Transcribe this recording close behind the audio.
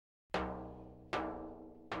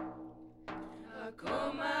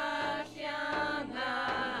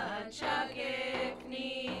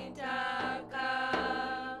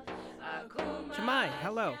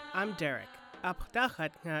Hello, I'm Derek. Apdachat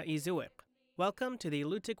nga izuik. Welcome to the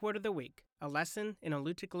Alutiiq Word of the Week, a lesson in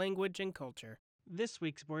Alutiiq language and culture. This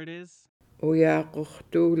week's word is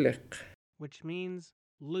Uyaquhtuliq. which means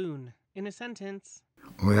loon. In a sentence,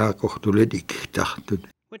 Uyaquhtulidik tahtut.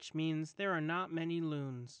 which means there are not many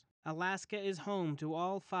loons. Alaska is home to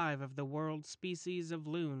all 5 of the world's species of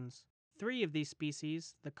loons. 3 of these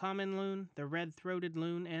species, the common loon, the red-throated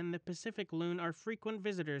loon, and the Pacific loon, are frequent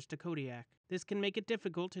visitors to Kodiak. This can make it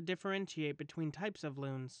difficult to differentiate between types of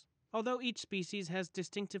loons. Although each species has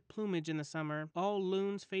distinctive plumage in the summer, all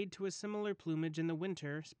loons fade to a similar plumage in the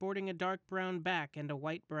winter, sporting a dark brown back and a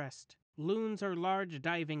white breast. Loons are large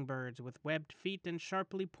diving birds with webbed feet and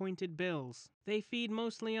sharply pointed bills. They feed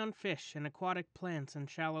mostly on fish and aquatic plants in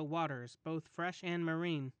shallow waters, both fresh and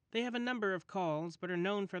marine. They have a number of calls, but are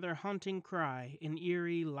known for their haunting cry, an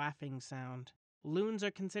eerie, laughing sound. Loons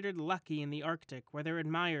are considered lucky in the Arctic, where they're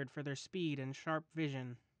admired for their speed and sharp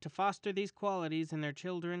vision. To foster these qualities in their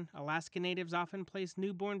children, Alaska natives often place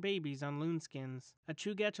newborn babies on loon skins. A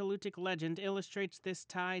Chugach Alutiiq legend illustrates this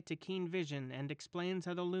tie to keen vision and explains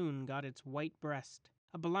how the loon got its white breast.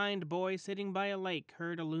 A blind boy sitting by a lake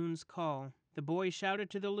heard a loon's call. The boy shouted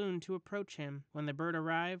to the loon to approach him. When the bird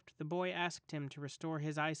arrived, the boy asked him to restore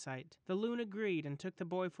his eyesight. The loon agreed and took the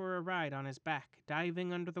boy for a ride on his back,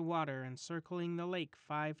 diving under the water and circling the lake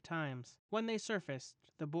 5 times. When they surfaced,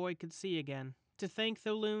 the boy could see again. To thank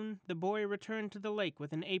the loon, the boy returned to the lake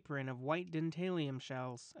with an apron of white dentalium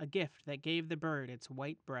shells, a gift that gave the bird its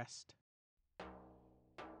white breast.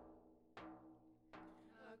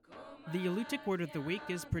 The Alutiiq Word of the Week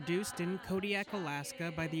is produced in Kodiak,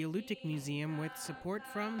 Alaska by the Alutiiq Museum with support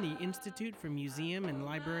from the Institute for Museum and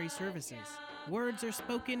Library Services. Words are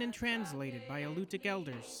spoken and translated by Alutiiq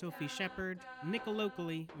elders Sophie Shepard, Nick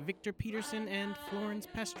Alokli, Victor Peterson, and Florence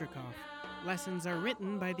Pestrikoff. Lessons are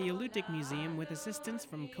written by the Alutiiq Museum with assistance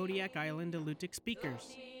from Kodiak Island Alutiiq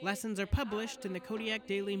speakers. Lessons are published in the Kodiak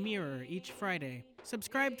Daily Mirror each Friday.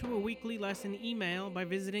 Subscribe to a weekly lesson email by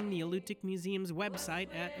visiting the Alutiiq Museum's website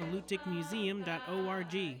at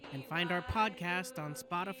alutiiqmuseum.org and find our podcast on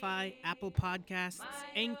Spotify, Apple Podcasts,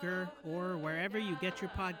 Anchor, or wherever you get your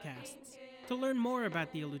podcasts. To learn more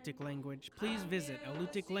about the Alutiiq language, please visit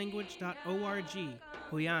alutiiqlanguage.org.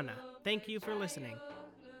 Huyana. Thank you for listening.